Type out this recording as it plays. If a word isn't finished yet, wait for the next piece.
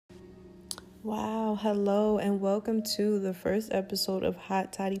Wow, hello, and welcome to the first episode of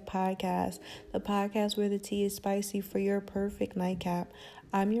Hot Toddy Podcast, the podcast where the tea is spicy for your perfect nightcap.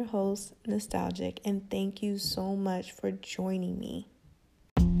 I'm your host, Nostalgic, and thank you so much for joining me.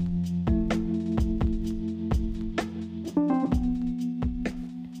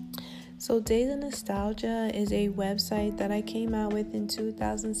 So Days of Nostalgia is a website that I came out with in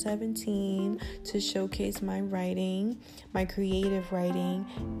 2017 to showcase my writing, my creative writing,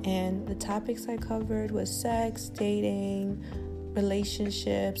 and the topics I covered was sex, dating,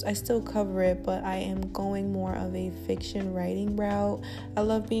 relationships. I still cover it, but I am going more of a fiction writing route. I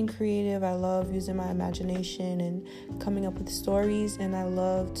love being creative. I love using my imagination and coming up with stories, and I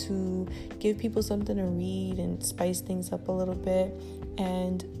love to give people something to read and spice things up a little bit.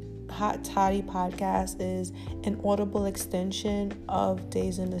 And Hot Toddy Podcast is an audible extension of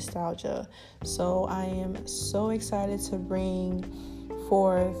Days of Nostalgia. So I am so excited to bring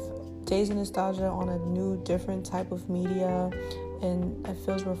forth Days of Nostalgia on a new, different type of media. And it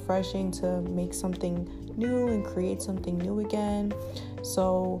feels refreshing to make something new and create something new again.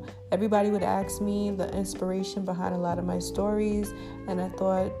 So everybody would ask me the inspiration behind a lot of my stories. And I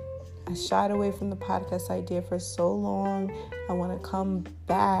thought, I shied away from the podcast idea for so long. I want to come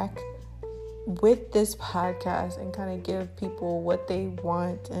back with this podcast and kind of give people what they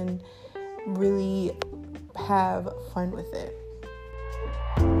want and really have fun with it.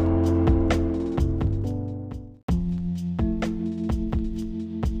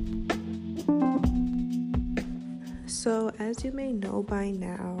 So, as you may know by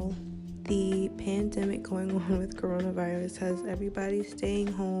now, the pandemic going on with coronavirus has everybody staying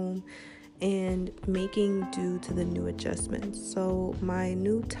home and making do to the new adjustments. So my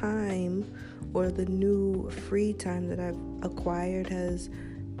new time, or the new free time that I've acquired, has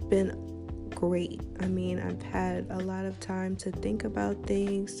been great. I mean, I've had a lot of time to think about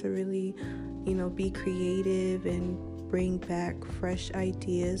things, to really, be creative and bring back fresh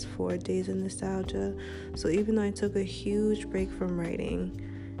ideas for Days of Nostalgia. So even though I took a huge break from writing,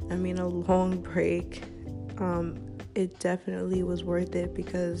 a long break, it definitely was worth it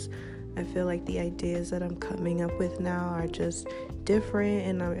because I feel like the ideas that I'm coming up with now are just different,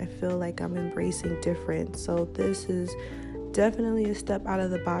 and I feel like I'm embracing different. So this is definitely a step out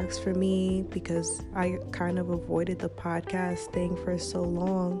of the box for me because I kind of avoided the podcast thing for so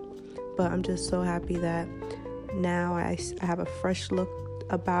long. But I'm just so happy that now I have a fresh look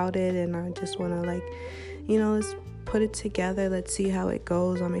about it, and I just want to let's put it together. Let's see how it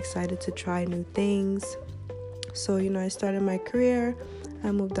goes. I'm excited to try new things. So, I started my career.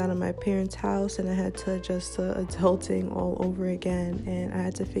 I moved out of my parents' house and I had to adjust to adulting all over again. And I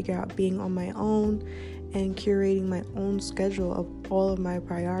had to figure out being on my own and curating my own schedule of all of my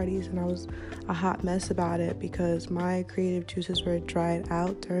priorities. And I was a hot mess about it because my creative juices were dried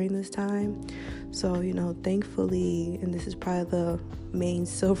out during this time. So, thankfully, and this is probably the main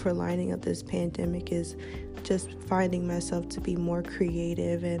silver lining of this pandemic, is just finding myself to be more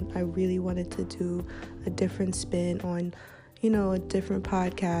creative. And I really wanted to do a different spin on a different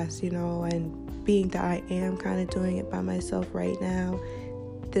podcast, and being that I am kind of doing it by myself right now,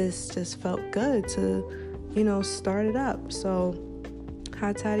 this just felt good to, start it up. So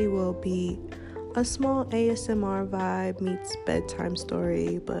Hot Toddy will be a small ASMR vibe meets bedtime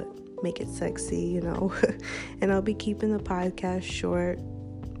story, but make it sexy, and I'll be keeping the podcast short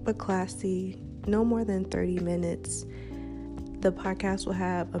but classy, no more than 30 minutes. The podcast will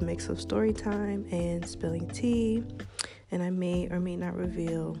have a mix of story time and spilling tea. And I may or may not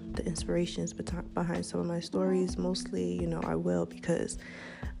reveal the inspirations behind some of my stories. Mostly, I will because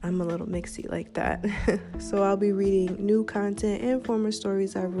I'm a little mixy like that. So I'll be reading new content and former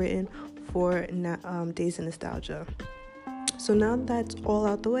stories I've written for Days of Nostalgia. So now that's all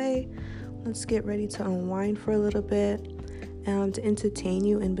out the way, let's get ready to unwind for a little bit. To entertain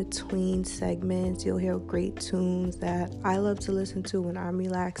you in between segments, you'll hear great tunes that I love to listen to when I'm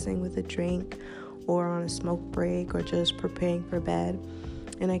relaxing with a drink or on a smoke break or just preparing for bed.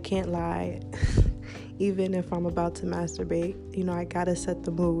 And I can't lie, even if I'm about to masturbate, I gotta set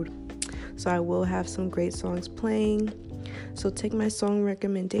the mood. So I will have some great songs playing. So take my song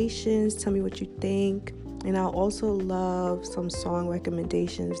recommendations, tell me what you think. And I'll also love some song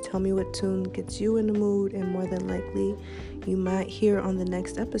recommendations. Tell me what tune gets you in the mood, and more than likely you might hear on the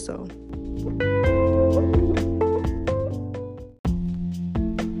next episode.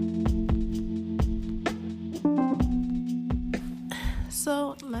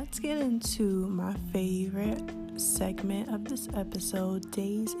 So let's get into my favorite segment of this episode,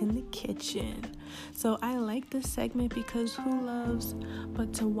 Days in the Kitchen. So I like this segment because who loves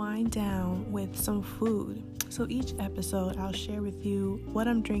but to wind down with some food? So each episode I'll share with you what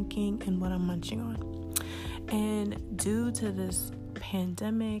I'm drinking and what I'm munching on. And due to this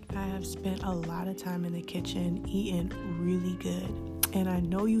pandemic, I have spent a lot of time in the kitchen eating really good. And I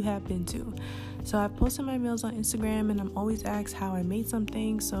know you have been too. So I've posted my meals on Instagram and I'm always asked how I made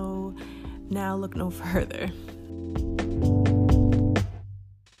something. So now look no further.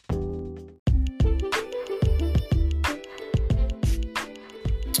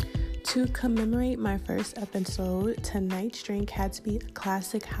 To commemorate my first episode, tonight's drink had to be a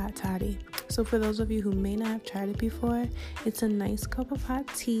classic hot toddy. So for those of you who may not have tried it before, it's a nice cup of hot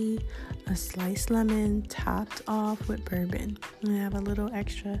tea, a sliced lemon topped off with bourbon. I have a little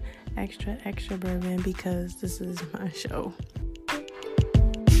extra bourbon because this is my show.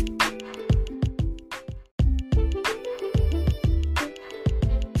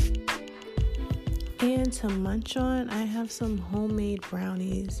 And to munch on, I have some homemade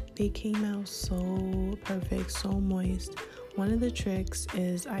brownies. They came out so perfect, so moist. One of the tricks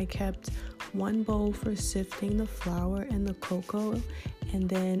is I kept one bowl for sifting the flour and the cocoa, and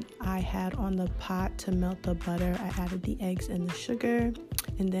then I had on the pot to melt the butter. I added the eggs and the sugar,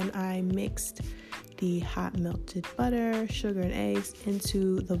 and then I mixed the hot melted butter, sugar, and eggs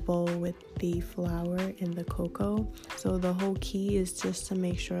into the bowl with the flour and the cocoa. So the whole key is just to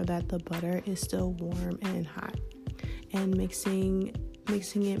make sure that the butter is still warm and hot. And mixing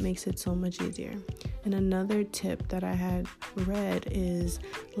it makes it so much easier. And another tip that I had read is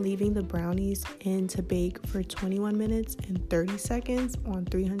leaving the brownies in to bake for 21 minutes and 30 seconds on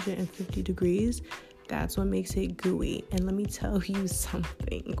 350 degrees. That's what makes it gooey. And let me tell you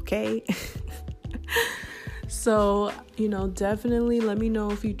something, okay? So, definitely let me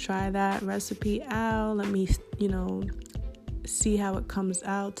know if you try that recipe out. Let me, see how it comes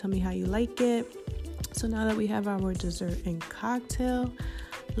out. Tell me how you like it. So now that we have our dessert and cocktail,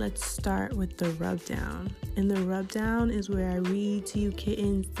 let's start with the rub down. And the rub down is where I read to you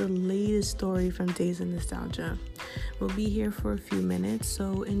kittens the latest story from Days of Nostalgia. We'll be here for a few minutes,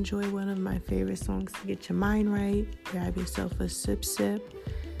 so enjoy one of my favorite songs to get your mind right. Grab yourself a sip.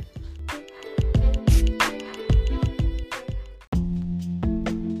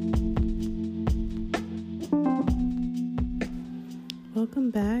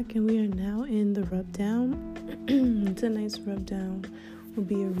 Welcome back, and we are now in the rub down. Tonight's rub down will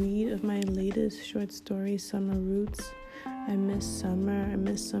be a read of my latest short story, Summer Roots. I miss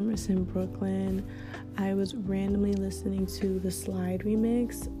summers in Brooklyn. I was randomly listening to the Slide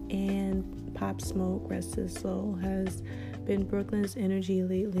remix, and Pop Smoke, rest his soul, has been Brooklyn's energy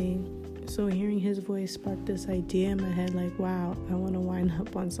lately. So hearing his voice sparked this idea in my head, like, wow, I want to wind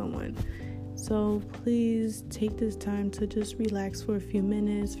up on someone. So please take this time to just relax for a few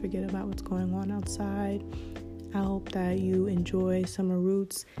minutes, forget about what's going on outside. I hope that you enjoy Summer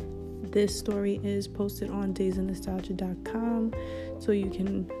Roots. This story is posted on daysofnostalgia.com, so you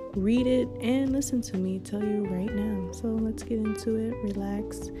can read it and listen to me tell you right now. So let's get into it,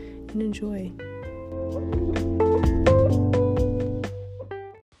 relax, and enjoy.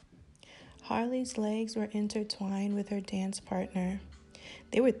 Harley's legs were intertwined with her dance partner.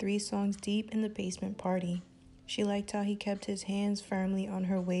 They were 3 songs deep in the basement party. She liked how he kept his hands firmly on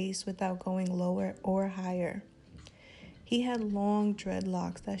her waist without going lower or higher. He had long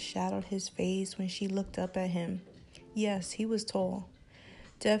dreadlocks that shadowed his face when she looked up at him. Yes, he was tall,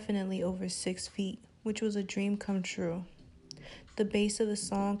 definitely over 6 feet, which was a dream come true. The bass of the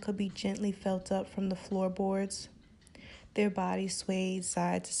song could be gently felt up from the floorboards. Their bodies swayed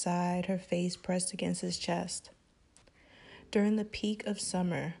side to side, her face pressed against his chest. During the peak of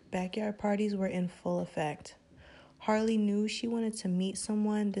summer, backyard parties were in full effect. Harley knew she wanted to meet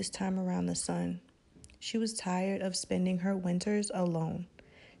someone this time around the sun. She was tired of spending her winters alone.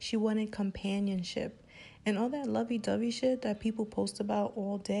 She wanted companionship and all that lovey-dovey shit that people post about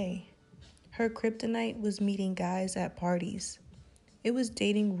all day. Her kryptonite was meeting guys at parties. It was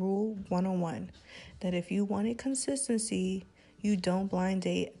dating rule 101, that if you wanted consistency, you don't blind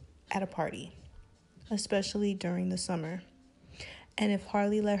date at a party, especially during the summer. And if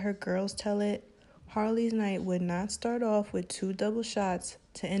Harley let her girls tell it, Harley's night would not start off with 2 double shots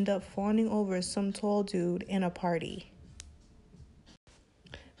to end up fawning over some tall dude in a party.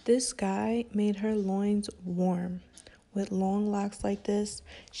 This guy made her loins warm. With long locks like this,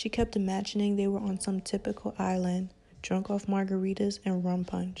 she kept imagining they were on some typical island, drunk off margaritas and rum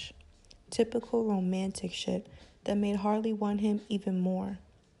punch. Typical romantic shit that made Harley want him even more.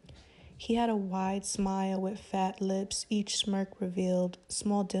 He had a wide smile with fat lips, each smirk revealed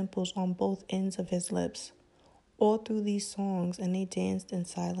small dimples on both ends of his lips. All through these songs, and they danced in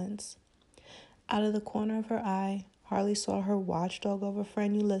silence. Out of the corner of her eye, Harley saw her watchdog of a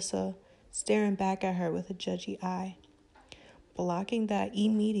friend Ulissa staring back at her with a judgy eye. Blocking that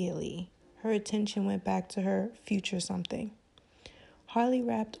immediately, her attention went back to her future something. Harley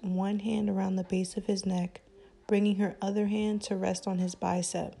wrapped one hand around the base of his neck, bringing her other hand to rest on his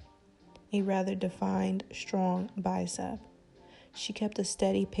bicep, a rather defined, strong bicep. She kept a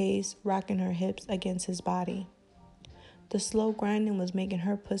steady pace, rocking her hips against his body. The slow grinding was making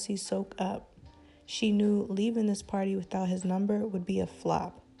her pussy soak up. She knew leaving this party without his number would be a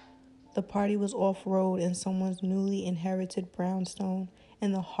flop. The party was off-road in someone's newly inherited brownstone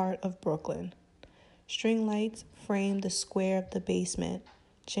in the heart of Brooklyn. String lights framed the square of the basement,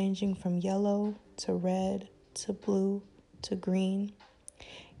 changing from yellow to red to blue to green.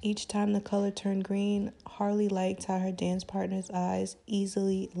 Each time the color turned green, Harley liked how her dance partner's eyes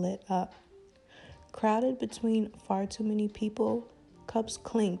easily lit up. Crowded between far too many people, cups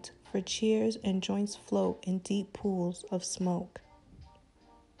clinked for cheers and joints float in deep pools of smoke.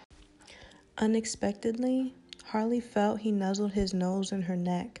 Unexpectedly, Harley felt he nuzzled his nose in her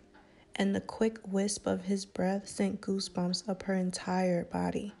neck, and the quick wisp of his breath sent goosebumps up her entire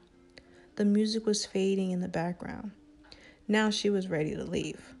body. The music was fading in the background. Now she was ready to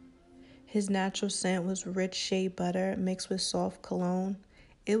leave. His natural scent was rich shea butter mixed with soft cologne.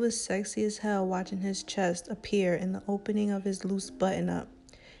 It was sexy as hell watching his chest appear in the opening of his loose button-up,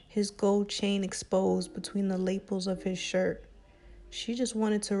 his gold chain exposed between the lapels of his shirt. She just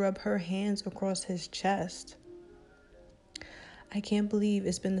wanted to rub her hands across his chest. I can't believe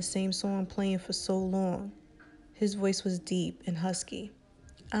it's been the same song playing for so long. His voice was deep and husky.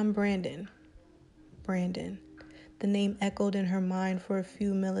 I'm Brandon. Brandon. The name echoed in her mind for a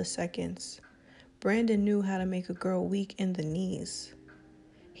few milliseconds. Brandon knew how to make a girl weak in the knees.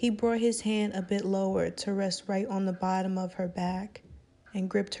 He brought his hand a bit lower to rest right on the bottom of her back and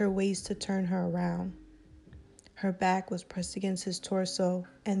gripped her waist to turn her around. Her back was pressed against his torso,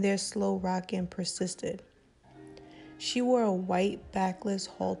 and their slow rocking persisted. She wore a white backless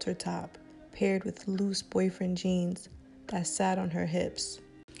halter top paired with loose boyfriend jeans that sat on her hips.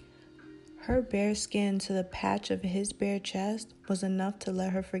 Her bare skin to the patch of his bare chest was enough to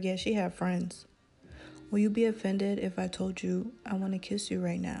let her forget she had friends. Will you be offended if I told you I want to kiss you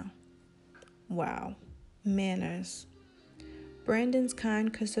right now? Wow. Manners. Brandon's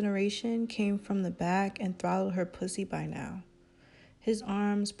kind consideration came from the back and throttled her pussy by now. His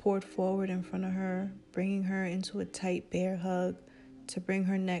arms poured forward in front of her, bringing her into a tight bear hug to bring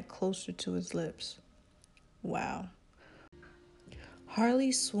her neck closer to his lips. Wow.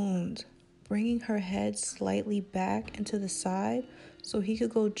 Harley swooned, bringing her head slightly back and to the side so he could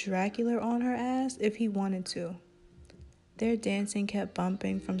go Dracula on her ass if he wanted to. Their dancing kept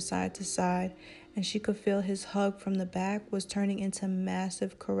bumping from side to side, and she could feel his hug from the back was turning into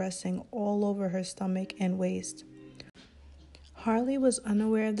massive caressing all over her stomach and waist. Harley was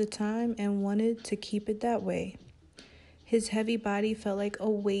unaware of the time and wanted to keep it that way. His heavy body felt like a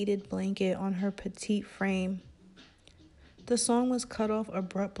weighted blanket on her petite frame. The song was cut off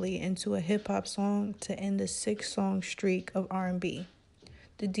abruptly into a hip-hop song to end the 6-song streak of R&B.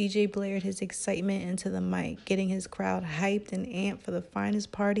 The DJ blared his excitement into the mic, getting his crowd hyped and amped for the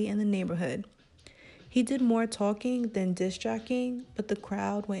finest party in the neighborhood. He did more talking than disc jockeying, but the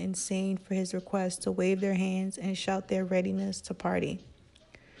crowd went insane for his request to wave their hands and shout their readiness to party.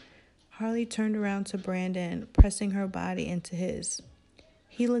 Harley turned around to Brandon, pressing her body into his.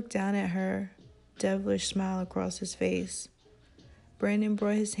 He looked down at her, devilish smile across his face. Brandon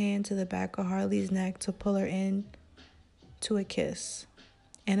brought his hand to the back of Harley's neck to pull her in to a kiss,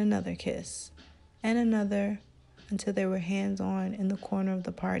 and another kiss, and another, until they were hands-on in the corner of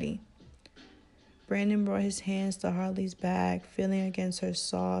the party. Brandon brought his hands to Harley's back, feeling against her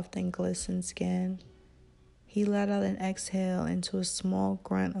soft and glistened skin. He let out an exhale into a small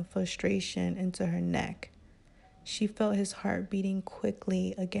grunt of frustration into her neck. She felt his heart beating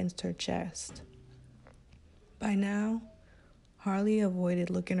quickly against her chest. By now, Harley avoided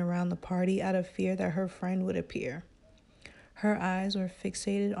looking around the party out of fear that her friend would appear. Her eyes were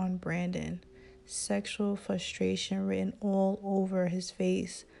fixated on Brandon, sexual frustration written all over his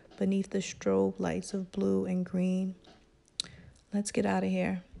face beneath the strobe lights of blue and green. Let's get out of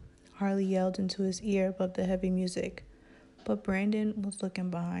here, Harley yelled into his ear above the heavy music, but Brandon was looking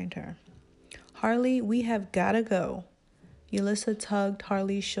behind her. Harley, we have gotta go. Ulissa tugged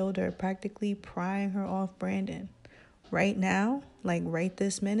Harley's shoulder, practically prying her off Brandon. Right now? Like right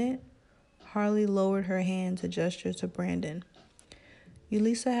this minute? Harley lowered her hand to gesture to Brandon.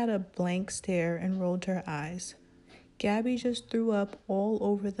 Ulissa had a blank stare and rolled her eyes. Gabby just threw up all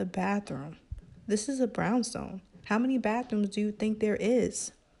over the bathroom. This is a brownstone. How many bathrooms do you think there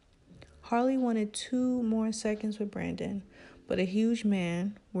is? Harley wanted 2 more seconds with Brandon, but a huge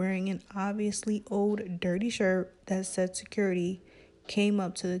man wearing an obviously old, dirty shirt that said security came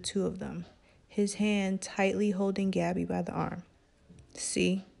up to the two of them, his hand tightly holding Gabby by the arm.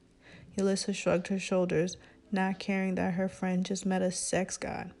 See? Yulissa shrugged her shoulders, not caring that her friend just met a sex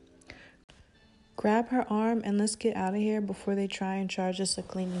god. Grab her arm and let's get out of here before they try and charge us a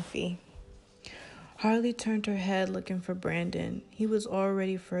cleaning fee. Harley turned her head looking for Brandon. He was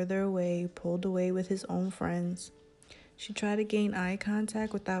already further away, pulled away with his own friends. She tried to gain eye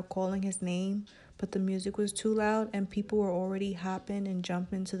contact without calling his name, but the music was too loud and people were already hopping and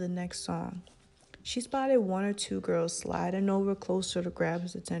jumping to the next song. She spotted 1 or 2 girls sliding over closer to grab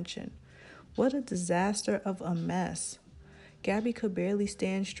his attention. What a disaster of a mess. Gabby could barely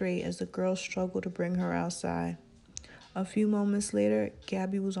stand straight as the girls struggled to bring her outside. A few moments later,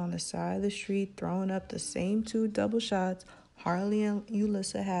 Gabby was on the side of the street throwing up the same 2 double shots Harley and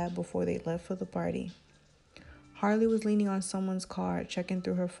Yulissa had before they left for the party. Harley was leaning on someone's car, checking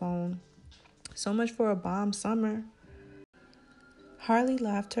through her phone. So much for a bomb summer. Harley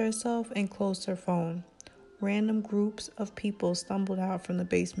laughed to herself and closed her phone. Random groups of people stumbled out from the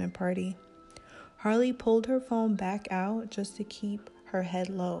basement party. Harley pulled her phone back out just to keep her head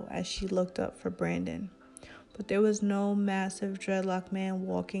low as she looked up for Brandon. But there was no massive dreadlock man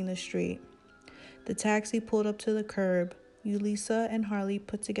walking the street. The taxi pulled up to the curb. Yulissa and Harley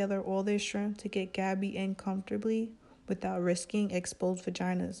put together all their strength to get Gabby in comfortably without risking exposed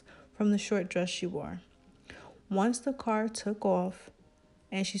vaginas from the short dress she wore. Once the car took off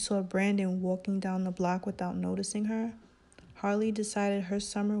and she saw Brandon walking down the block without noticing her, Harley decided her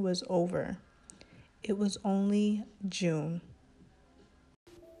summer was over. It was only June.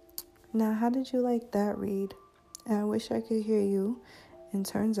 Now, how did you like that read? And I wish I could hear you. And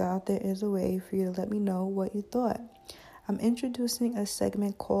turns out there is a way for you to let me know what you thought. I'm introducing a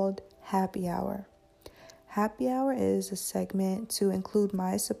segment called Happy Hour. Happy Hour is a segment to include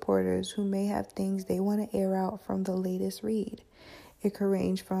my supporters who may have things they want to air out from the latest read. It could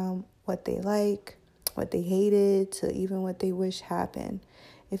range from what they like, what they hated, to even what they wish happened.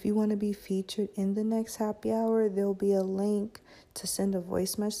 If you want to be featured in the next Happy Hour, there'll be a link to send a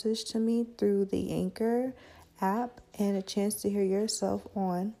voice message to me through the Anchor app and a chance to hear yourself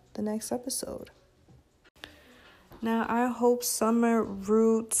on the next episode. Now, I hope Summer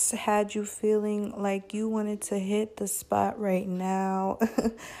Roots had you feeling like you wanted to hit the spot right now.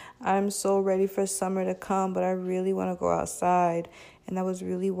 I'm so ready for summer to come, but I really want to go outside. And that was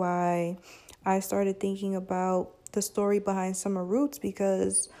really why I started thinking about the story behind Summer Roots,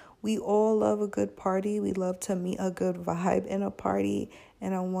 because we all love a good party. We love to meet a good vibe in a party.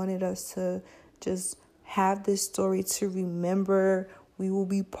 And I wanted us to just have this story to remember. We will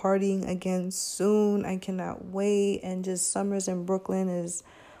be partying again soon. I cannot wait. And just summers in Brooklyn is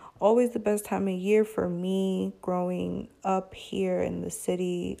always the best time of year for me. Growing up here in the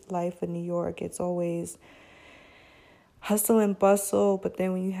city life in New York, it's always hustle and bustle. But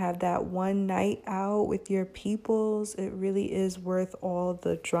then when you have that one night out with your peoples, it really is worth all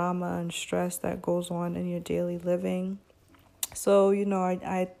the drama and stress that goes on in your daily living. So,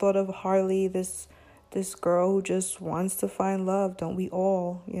 I thought of Harley, this girl who just wants to find love, don't we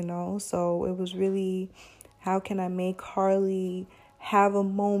all, So it was really, how can I make Harley have a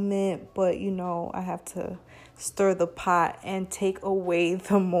moment, but, I have to stir the pot and take away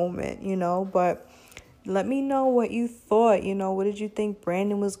the moment, But let me know what you thought, what did you think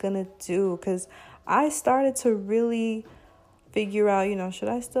Brandon was going to do? Because I started to really figure out, should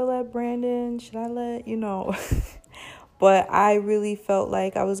I still let Brandon? Should I let, But I really felt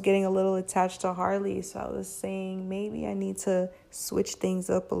like I was getting a little attached to Harley. So I was saying maybe I need to switch things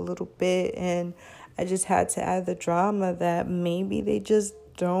up a little bit. And I just had to add the drama that maybe they just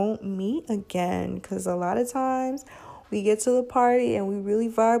don't meet again. Because a lot of times we get to the party and we really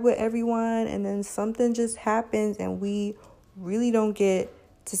vibe with everyone. And then something just happens and we really don't get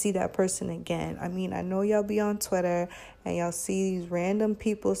to see that person again. I mean, I know y'all be on Twitter and y'all see these random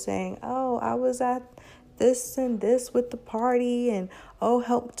people saying, oh, I was at this and this with the party, and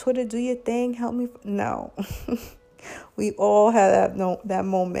help Twitter do your thing, help me. No. We all had that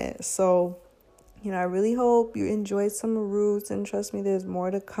moment. So, I really hope you enjoyed Summer Roots, and trust me, there's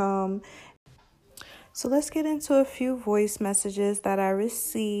more to come. So let's get into a few voice messages that I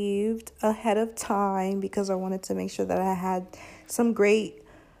received ahead of time, because I wanted to make sure that I had some great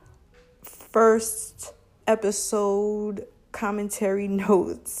first episode commentary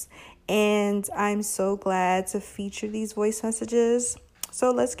notes. And I'm so glad to feature these voice messages.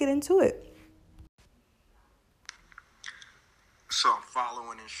 So let's get into it. So I'm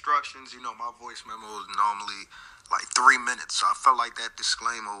following instructions. My voice memos normally like 3 minutes. So I felt like that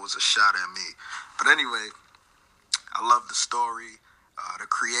disclaimer was a shot at me. But anyway, I love the story. The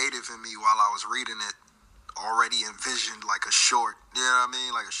creative in me while I was reading it already envisioned like a short, you know what I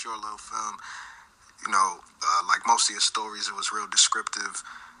mean? Like a short little film. Like most of your stories, it was real descriptive.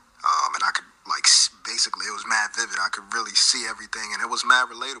 And I could, like, basically, it was mad vivid. I could really see everything. And it was mad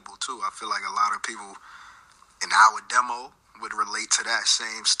relatable, too. I feel like a lot of people in our demo would relate to that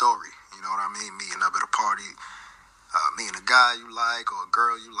same story. You know what I mean? Meeting up at a party, meeting a guy you like or a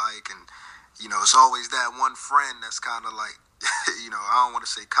girl you like. And, it's always that one friend that's kind of like, I don't want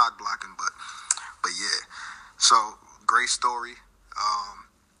to say cock blocking, but yeah. So, great story.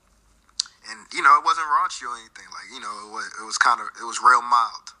 And, it wasn't raunchy or anything. Like, it was real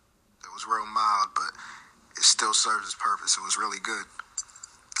mild. It was real mild, but it still served its purpose. It was really good.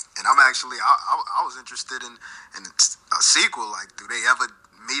 And I'm actually, I was interested in a sequel. Like, do they ever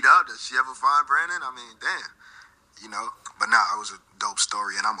meet up? Does she ever find Brandon? I mean, damn, But it was a dope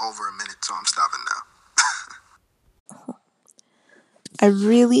story, and I'm over a minute, so I'm stopping now. I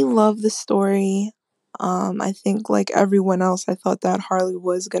really love the story. I think, like everyone else, I thought that Harley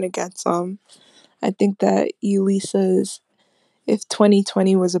was going to get some. I think that Eulisa, if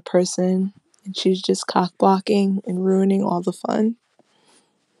 2020 was a person, and she's just cock blocking and ruining all the fun.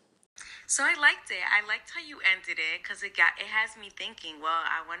 So I liked it. I liked how you ended it because it has me thinking, well,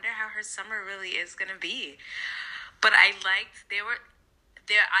 I wonder how her summer really is going to be. But I liked there were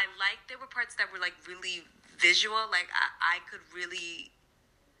parts that were like really visual. Like I could really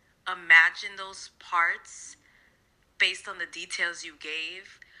imagine those parts based on the details you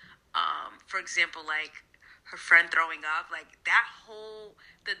gave. For example, like her friend throwing up, like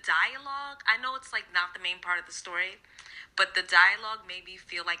the dialogue. I know it's like not the main part of the story, but the dialogue made me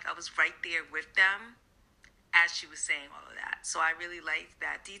feel like I was right there with them as she was saying all of that. So I really liked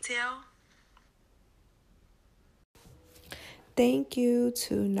that detail. Thank you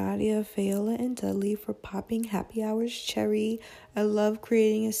to Nadia, Fayola, and Dudley for popping Happy Hours cherry. I love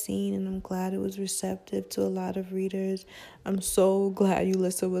creating a scene, and I'm glad it was receptive to a lot of readers. I'm so glad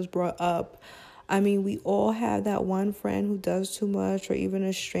Eulisa was brought up. I mean, we all have that one friend who does too much, or even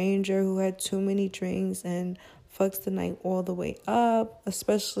a stranger who had too many drinks and fucks the night all the way up,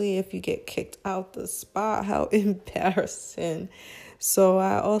 especially if you get kicked out the spot. How embarrassing. So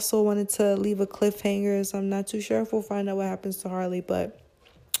I also wanted to leave a cliffhanger, so I'm not too sure if we'll find out what happens to Harley, but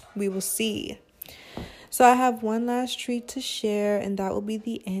we will see. So I have one last treat to share, and that will be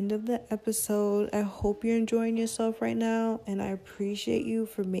the end of the episode. I hope you're enjoying yourself right now, and I appreciate you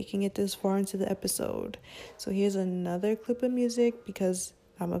for making it this far into the episode. So here's another clip of music because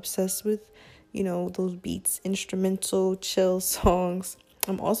I'm obsessed with, those beats, instrumental, chill songs.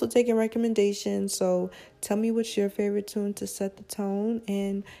 I'm also taking recommendations, so tell me what's your favorite tune to set the tone,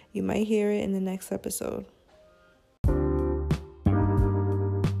 and you might hear it in the next episode.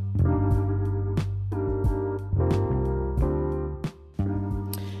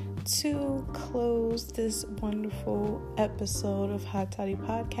 To close this wonderful episode of Hot Toddy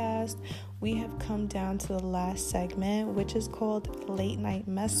Podcast, we have come down to the last segment, which is called Late Night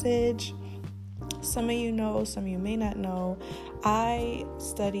Message. Some of you know, some of you may not know, I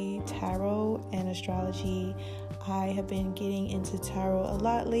study tarot and astrology. I have been getting into tarot a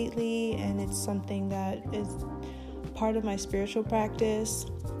lot lately, and it's something that is part of my spiritual practice.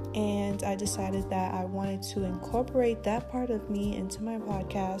 And I decided that I wanted to incorporate that part of me into my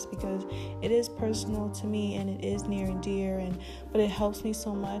podcast because it is personal to me and it is near and dear, but it helps me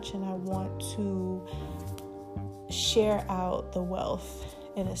so much, and I want to share out the wealth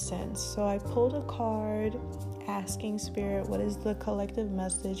in a sense. So I pulled a card asking Spirit, what is the collective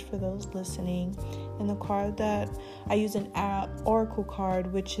message for those listening? And the card that I use, an oracle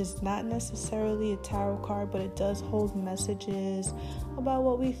card, which is not necessarily a tarot card, but it does hold messages about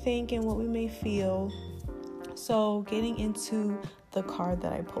what we think and what we may feel. So getting into the card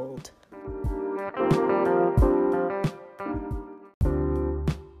that I pulled.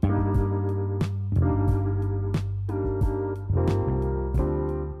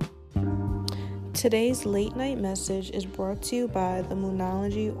 Today's late night message is brought to you by the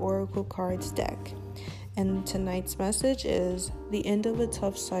Moonology Oracle Cards deck. And tonight's message is the end of a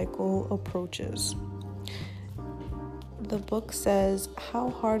tough cycle approaches. The book says, how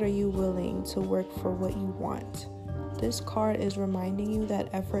hard are you willing to work for what you want? This card is reminding you that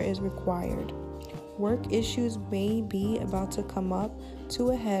effort is required. Work issues may be about to come up to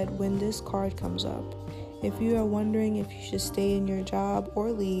a head when this card comes up. If you are wondering if you should stay in your job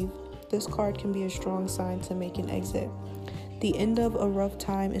or leave, this card can be a strong sign to make an exit. The end of a rough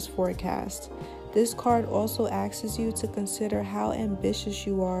time is forecast. This card also asks you to consider how ambitious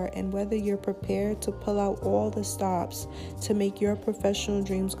you are and whether you're prepared to pull out all the stops to make your professional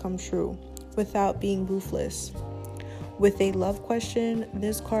dreams come true without being ruthless. With a love question,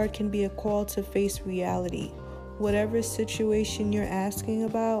 this card can be a call to face reality. Whatever situation you're asking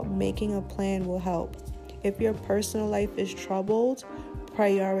about, making a plan will help. If your personal life is troubled,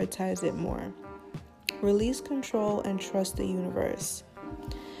 prioritize it more. Release control and trust the universe.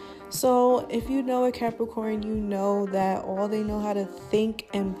 So if you know a Capricorn, you know that all they know how to think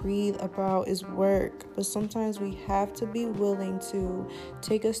and breathe about is work. But sometimes we have to be willing to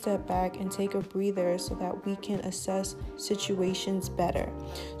take a step back and take a breather so that we can assess situations better.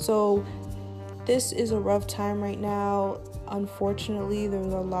 So this is a rough time right now. Unfortunately,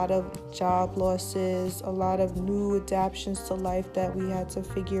 there's a lot of job losses, a lot of new adaptations to life that we had to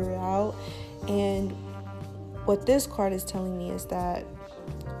figure out. And what this card is telling me is that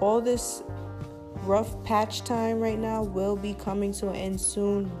all this rough patch time right now will be coming to an end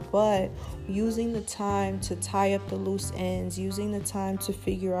soon, but using the time to tie up the loose ends, using the time to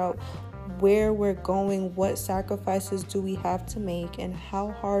figure out where we're going, what sacrifices do we have to make, and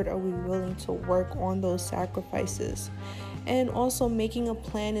how hard are we willing to work on those sacrifices. And also making a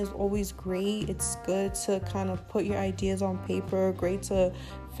plan is always great. It's good to kind of put your ideas on paper, great to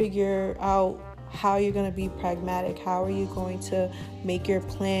figure out how you're going to be pragmatic, how are you going to make your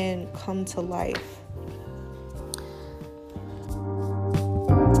plan come to life.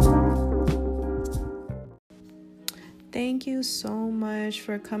 Thank you so much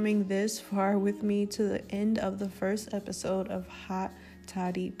for coming this far with me to the end of the first episode of Hot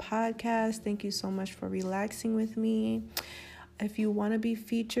Toddy Podcast. Thank you so much for relaxing with me. If you want to be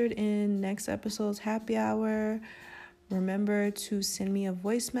featured in next episode's happy hour, remember to send me a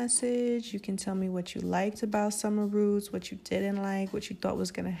voice message. You can tell me what you liked about Summer Roots, what you didn't like, what you thought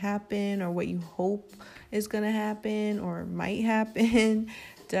was going to happen, or what you hope is going to happen or might happen.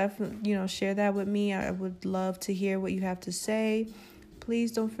 Definitely, share that with me. I would love to hear what you have to say.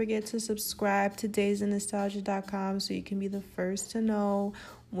 Please don't forget to subscribe to DaysInNostalgia.com so you can be the first to know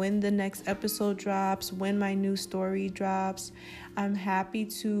when the next episode drops, when my new story drops. I'm happy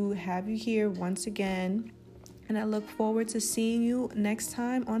to have you here once again. And I look forward to seeing you next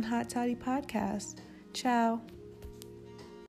time on Hot Toddy Podcast. Ciao.